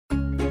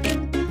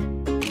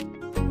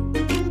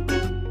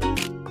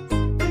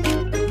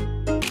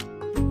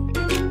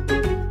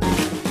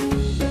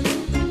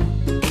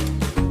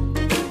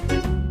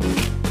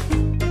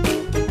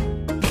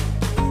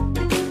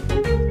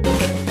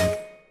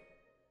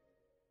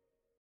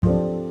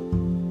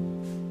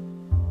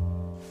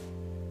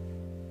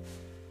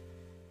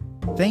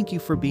Thank you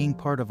for being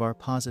part of our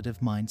positive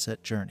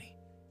mindset journey.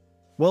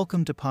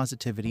 Welcome to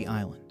Positivity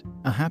Island,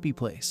 a happy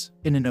place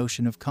in an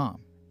ocean of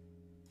calm.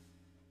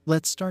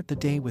 Let's start the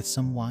day with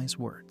some wise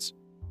words.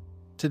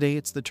 Today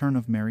it's the turn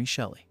of Mary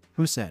Shelley,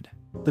 who said,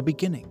 "The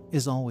beginning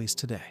is always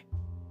today."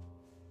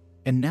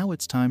 And now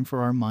it's time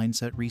for our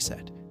mindset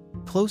reset.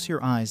 Close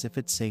your eyes if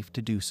it's safe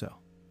to do so,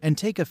 and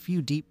take a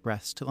few deep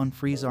breaths to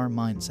unfreeze our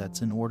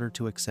mindsets in order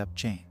to accept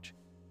change.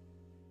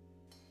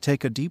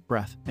 Take a deep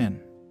breath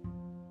in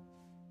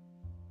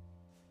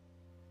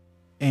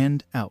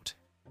and out.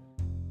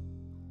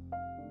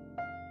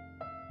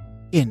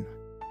 In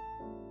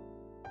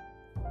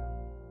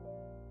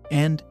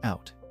and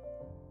out.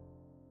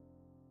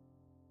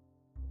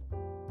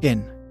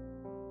 In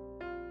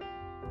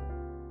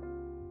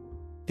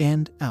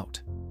and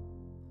out.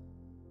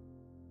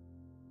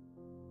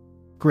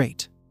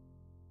 Great.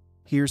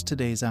 Here's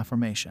today's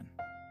affirmation.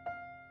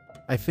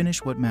 I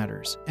finish what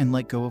matters and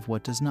let go of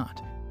what does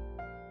not.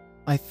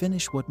 I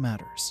finish what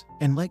matters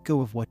and let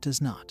go of what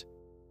does not.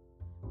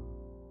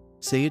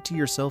 Say it to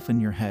yourself in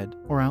your head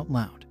or out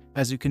loud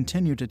as you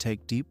continue to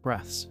take deep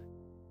breaths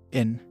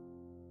in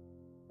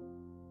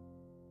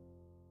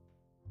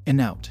and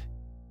out.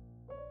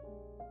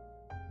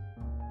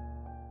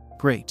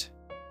 Great.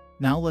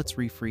 Now let's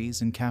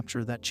refreeze and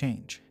capture that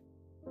change.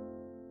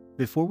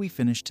 Before we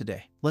finish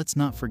today, let's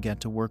not forget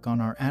to work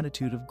on our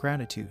attitude of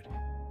gratitude.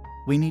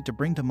 We need to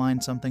bring to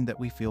mind something that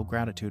we feel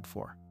gratitude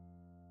for.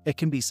 It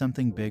can be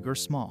something big or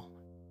small,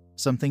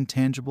 something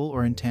tangible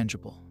or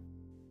intangible,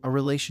 a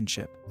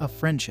relationship, a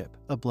friendship,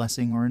 a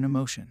blessing, or an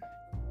emotion.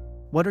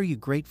 What are you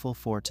grateful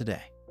for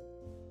today?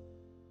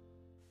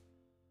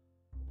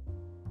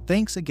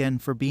 Thanks again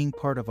for being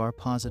part of our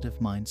positive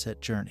mindset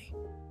journey.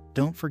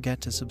 Don't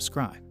forget to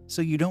subscribe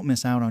so you don't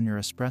miss out on your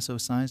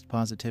espresso-sized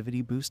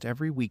positivity boost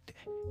every weekday.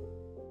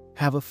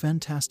 Have a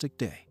fantastic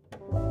day.